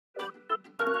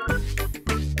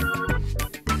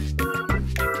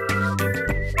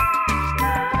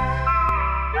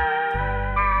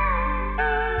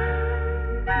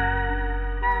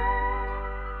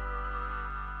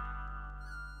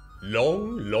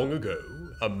Long ago,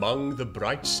 among the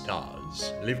bright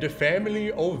stars, lived a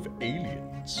family of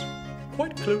aliens,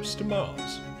 quite close to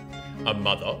Mars. A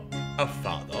mother, a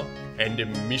father, and a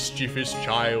mischievous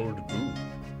child, Boo,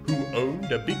 who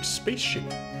owned a big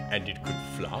spaceship, and it could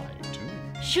fly,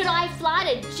 too. Should I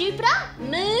fly to Jupiter,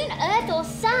 Moon, Earth, or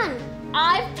Sun?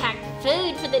 I've packed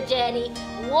food for the journey,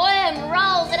 worm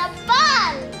rolls and a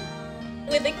bun!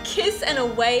 With a kiss and a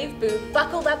wave, Boo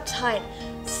buckled up tight,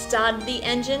 started the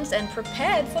engines and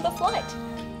prepared for the flight.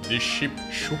 The ship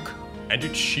shook, and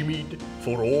it shimmied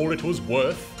for all it was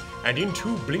worth, and in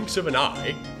 2 blinks of an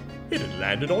eye, it had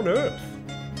landed on Earth.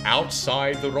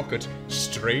 Outside the rocket,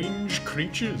 strange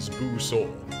creatures Boo saw,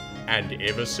 and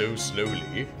ever so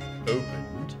slowly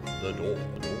opened the door.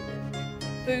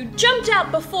 Boo jumped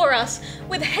out before us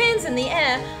with hands in the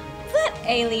air. That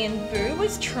alien Boo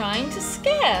was trying to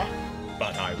scare.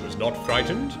 But I was not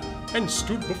frightened and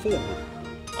stood before Boo.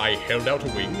 I held out a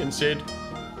wing and said,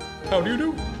 "How do you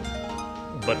do?"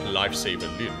 But Lifesaver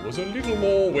Lynn was a little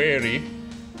more wary.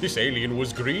 This alien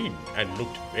was green and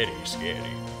looked very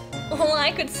scary. All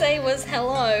I could say was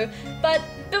hello, but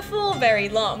before very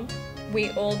long,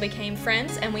 we all became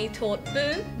friends and we taught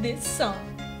Boo this song.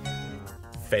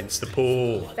 Fence the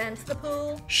pool. Fence the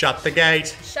pool. Shut the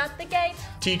gate. Shut the gate.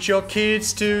 Teach your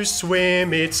kids to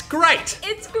swim. It's great.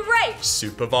 It's great.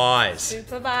 Supervise.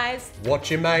 Supervise. Watch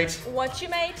your mate. Watch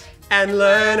your mate. And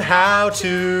learn how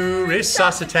to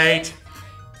resuscitate.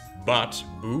 But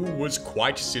Boo was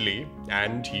quite silly,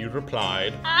 and he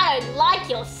replied, I don't like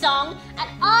your song, and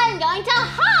I'm going to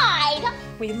hide!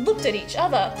 We looked at each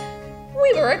other.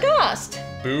 We were aghast.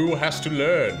 Boo has to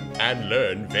learn, and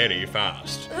learn very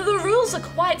fast. The rules are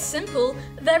quite simple.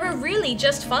 There are really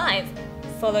just 5.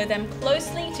 Follow them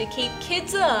closely to keep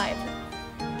kids alive.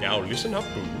 Now listen up,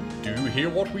 Boo. Do hear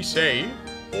what we say,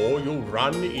 or you'll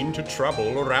run into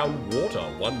trouble around water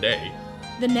one day.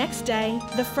 The next day,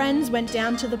 the friends went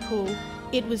down to the pool.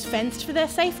 It was fenced for their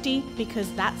safety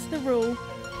because that's the rule.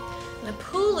 The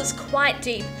pool is quite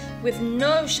deep, with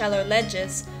no shallow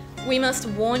ledges. We must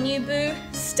warn you, Boo,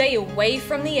 stay away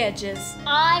from the edges.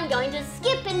 I'm going to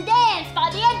skip and dance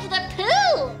by the edge of the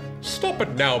pool! Stop it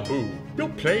now, Boo. You're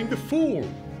playing the fool.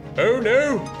 Oh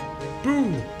no!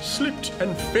 Boo slipped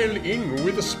and fell in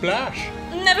with a splash.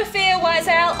 Never fear, Wise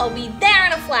Owl, I'll be there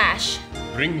in a flash.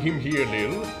 Bring him here,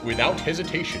 Lil, without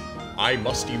hesitation. I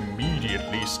must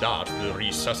immediately start the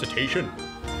resuscitation.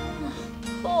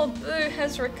 Poor Boo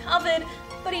has recovered,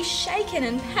 but he's shaken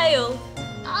and pale.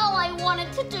 All I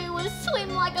wanted to do was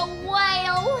swim like a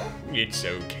whale. It's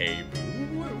okay,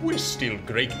 Boo. We're still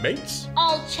great mates.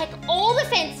 I'll check all the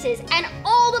fences and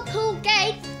all the pool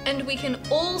gates. And we can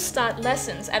all start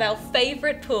lessons at our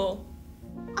favourite pool.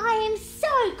 I am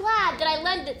so glad that I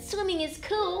learned that swimming is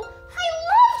cool. I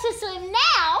love to swim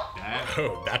now.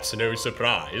 Oh, that's no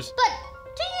surprise. But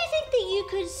do you think that you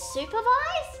could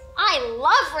supervise? I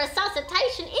love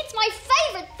resuscitation. It's my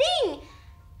favourite thing.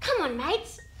 Come on,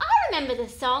 mates. I remember the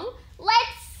song.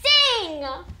 Let's sing.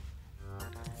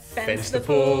 Fence the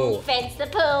pool. Fence the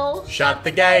pool. Shut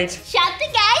the gate. Shut the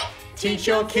gate. Teach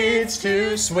your kids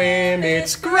to swim.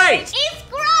 It's great. It's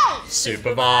great.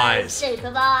 Supervise.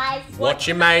 Supervise. Watch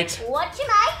your mate. Watch your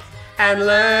mate. And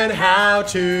learn how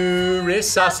to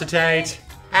resuscitate.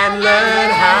 And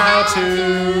learn how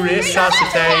to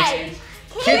resuscitate.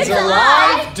 Kids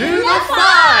alive, do the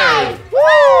 5!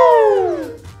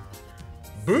 Woo!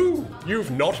 Boo,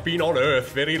 you've not been on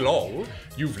Earth very long.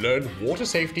 You've learned water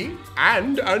safety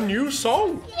and a new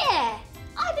song. Yeah,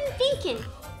 I've been thinking,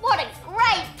 what a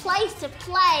great place to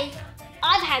play.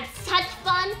 I've had such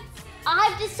fun.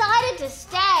 I've decided to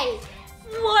stay.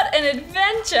 What an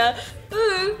adventure!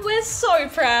 Boo, we're so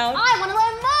proud. I want to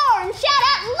learn more and shout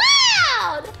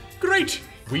out loud. Great,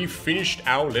 we've finished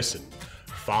our lesson.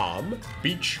 Farm,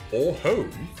 beach, or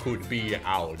home could be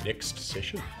our next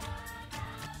session.